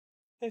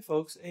Hey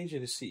folks, AJ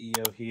the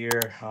CEO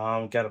here.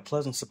 Got a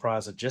pleasant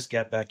surprise. I just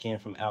got back in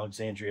from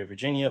Alexandria,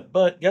 Virginia,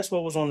 but guess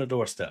what was on the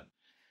doorstep?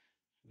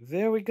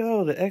 There we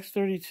go, the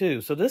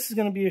X32. So this is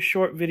going to be a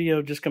short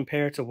video just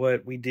compared to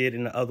what we did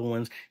in the other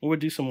ones, and we'll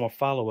do some more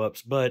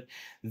follow-ups. But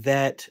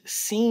that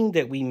scene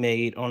that we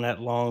made on that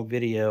long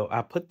video,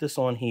 I put this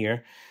on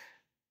here.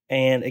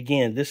 And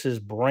again, this is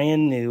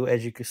brand new.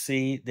 As you can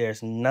see,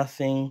 there's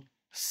nothing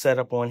set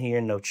up on here,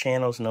 no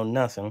channels, no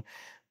nothing.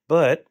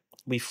 But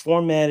we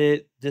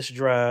formatted this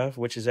drive,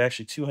 which is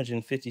actually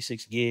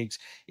 256 gigs.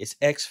 It's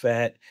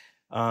exFAT,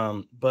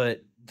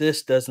 but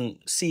this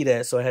doesn't see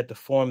that, so I had to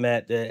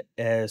format that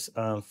as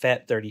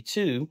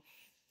FAT32.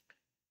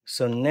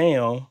 So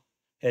now,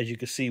 as you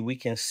can see, we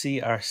can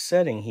see our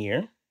setting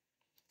here.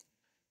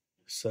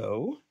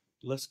 So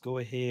let's go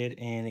ahead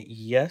and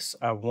yes,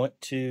 I want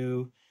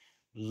to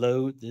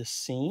load this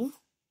scene.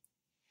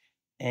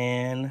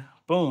 And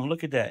boom,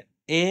 look at that.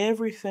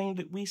 Everything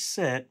that we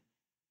set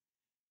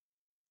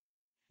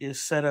is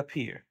set up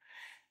here.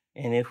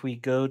 And if we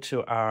go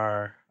to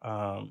our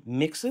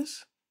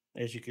mixes,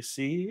 as you can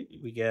see,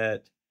 we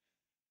got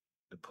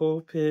the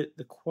pulpit,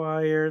 the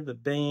choir, the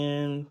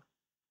band,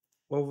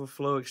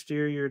 overflow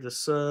exterior, the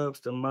subs,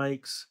 the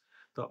mics,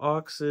 the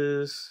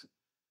auxes,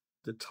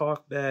 the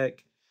talkback.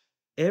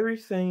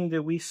 Everything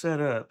that we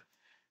set up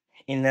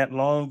in that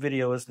long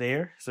video is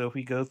there. So if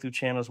we go through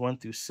channels 1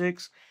 through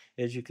 6,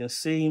 as you can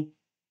see,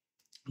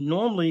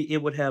 normally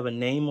it would have a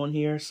name on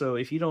here. So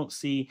if you don't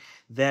see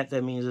that,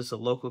 that means it's a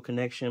local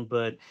connection,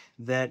 but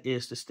that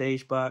is the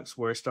stage box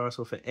where it starts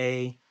with an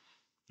A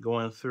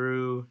going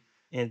through,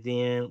 and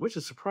then, which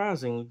is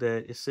surprising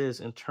that it says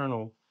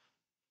internal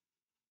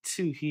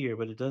 2 here,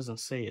 but it doesn't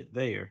say it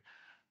there.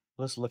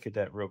 Let's look at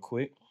that real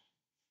quick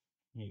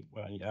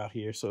while you're out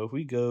here. So if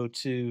we go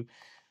to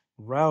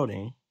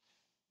routing,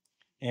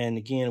 and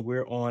again,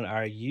 we're on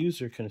our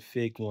user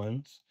config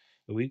ones,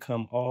 and we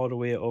come all the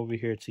way over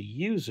here to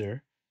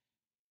user.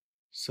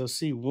 So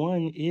see,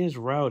 1 is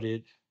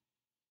routed.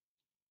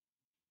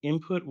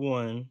 Input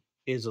 1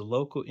 is a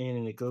local in,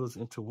 and it goes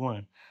into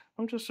 1.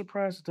 I'm just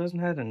surprised it doesn't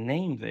have a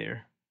name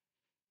there.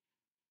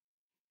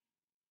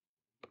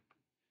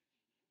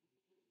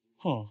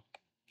 I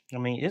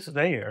mean, it's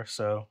there,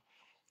 so.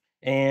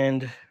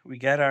 And we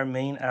got our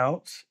main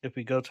outs. If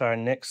we go to our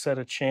next set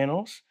of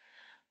channels,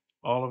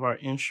 all of our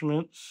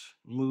instruments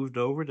moved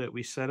over that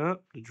we set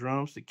up, the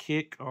drums, the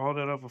kick, all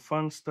that other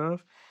fun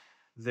stuff.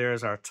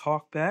 There's our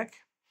talkback.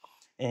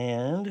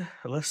 And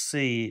let's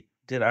see,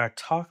 did our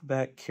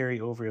talkback carry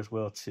over as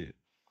well too?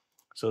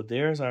 So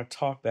there's our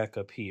talkback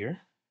up here.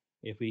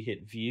 If we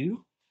hit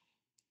view,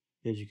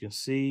 as you can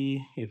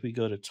see, if we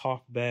go to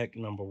talkback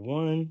number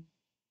 1,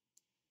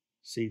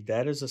 see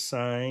that is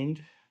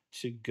assigned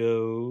to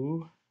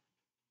go.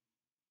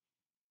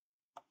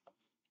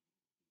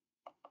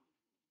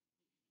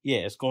 Yeah,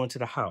 it's going to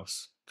the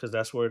house because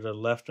that's where the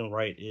left and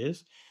right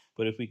is.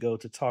 But if we go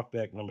to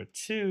talkback number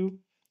 2,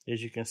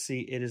 as you can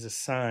see, it is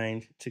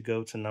assigned to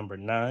go to number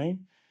 9,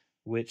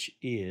 which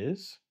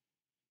is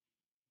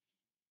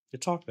the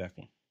talkback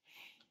one.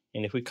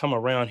 And if we come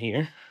around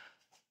here,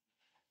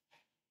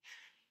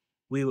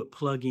 we would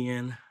plug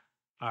in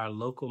our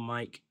local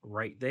mic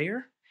right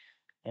there.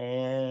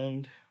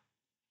 And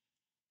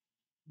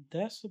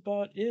that's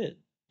about it.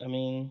 I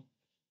mean,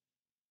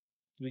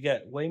 we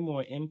got way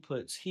more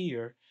inputs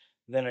here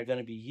than are going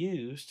to be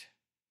used,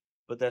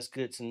 but that's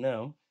good to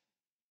know.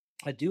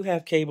 I do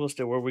have cables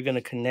to where we're going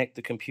to connect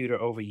the computer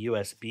over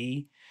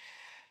USB.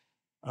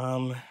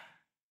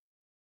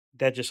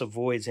 That just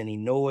avoids any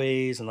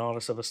noise and all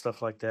this other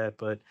stuff like that.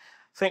 But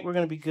I think we're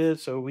going to be good.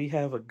 So we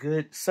have a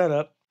good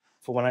setup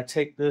for when I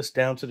take this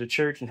down to the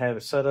church and have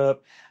it set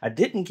up. I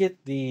didn't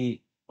get the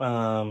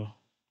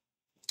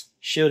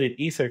shielded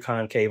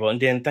Ethercon cable. And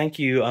then thank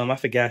you, I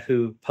forgot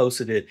who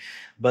posted it,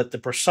 but the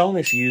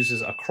PreSonus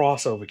uses a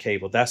crossover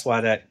cable. That's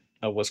why that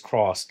was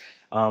crossed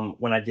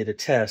when I did a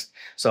test.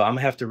 So I'm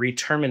gonna have to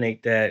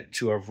re-terminate that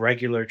to a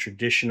regular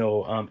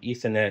traditional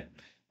Ethernet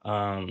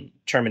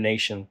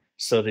termination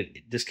so that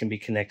this can be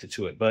connected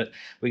to it. But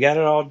we got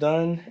it all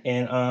done,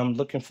 and I'm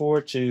looking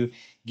forward to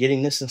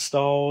getting this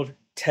installed,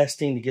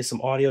 testing to get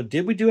some audio.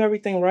 Did we do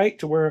everything right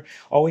to where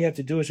all we have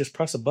to do is just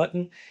press a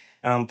button,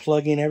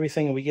 plug in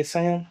everything, and we get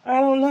sound? I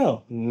don't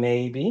know,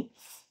 maybe.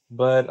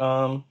 But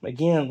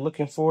again,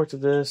 looking forward to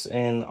this,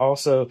 and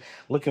also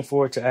looking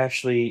forward to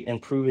actually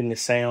improving the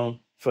sound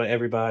for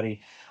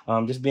everybody.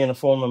 Just being a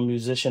former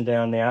musician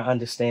down there, I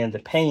understand the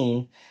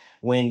pain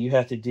when you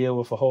have to deal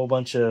with a whole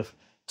bunch of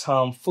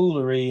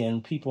tomfoolery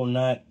and people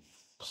not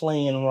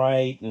playing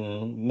right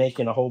and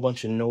making a whole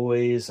bunch of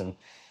noise and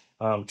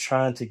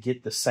trying to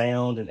get the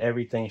sound and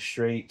everything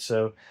straight.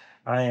 So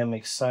I am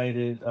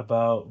excited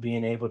about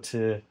being able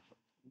to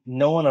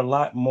knowing a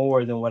lot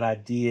more than what I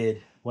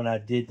did when I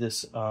did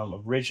this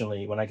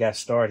originally, when I got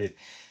started.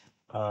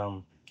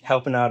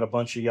 Helping out a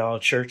bunch of y'all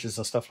churches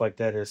and stuff like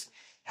that has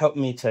helped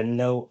me to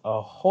know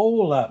a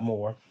whole lot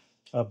more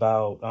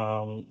about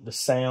the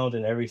sound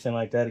and everything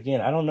like that.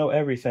 Again, I don't know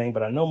everything,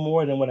 but I know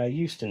more than what I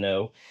used to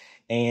know.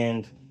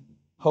 And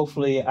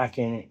hopefully I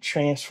can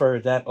transfer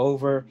that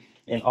over,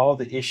 and all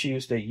the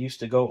issues that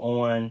used to go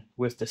on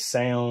with the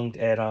sound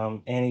at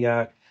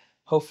Antioch,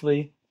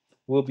 hopefully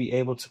we'll be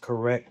able to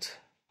correct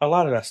a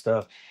lot of that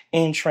stuff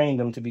and train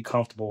them to be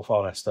comfortable with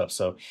all that stuff.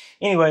 So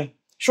anyway,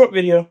 short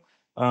video.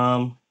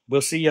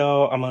 We'll see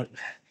y'all.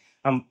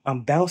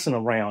 I'm bouncing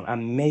around.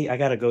 I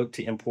gotta go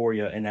to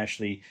Emporia and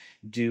actually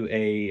do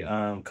a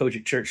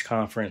Kojic Church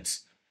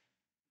conference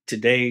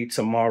today,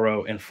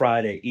 tomorrow, and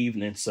Friday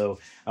evening. So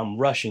I'm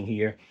rushing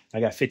here. I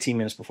got 15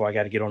 minutes before I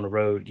got to get on the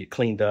road, get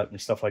cleaned up and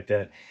stuff like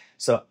that.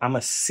 So I'm going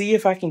to see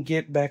if I can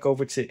get back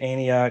over to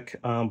Antioch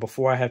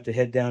before I have to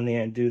head down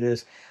there and do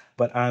this.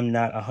 But I'm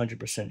not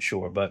 100%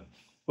 sure. But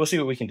we'll see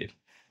what we can do.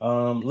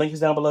 Link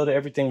is down below to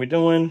everything we're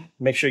doing.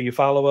 Make sure you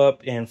follow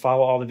up and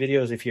follow all the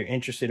videos if you're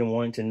interested in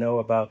wanting to know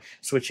about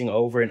switching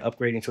over and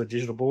upgrading to a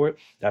digital board.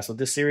 That's what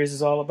this series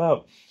is all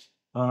about.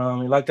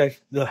 You like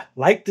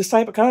this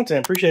type of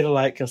content, appreciate a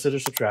like, consider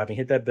subscribing,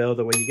 hit that bell,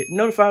 that way you get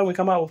notified when we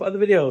come out with other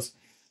videos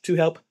to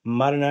help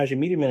modernize your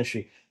media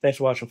ministry. Thanks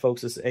for watching,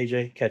 folks. This is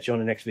AJ. Catch you on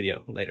the next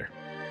video. Later.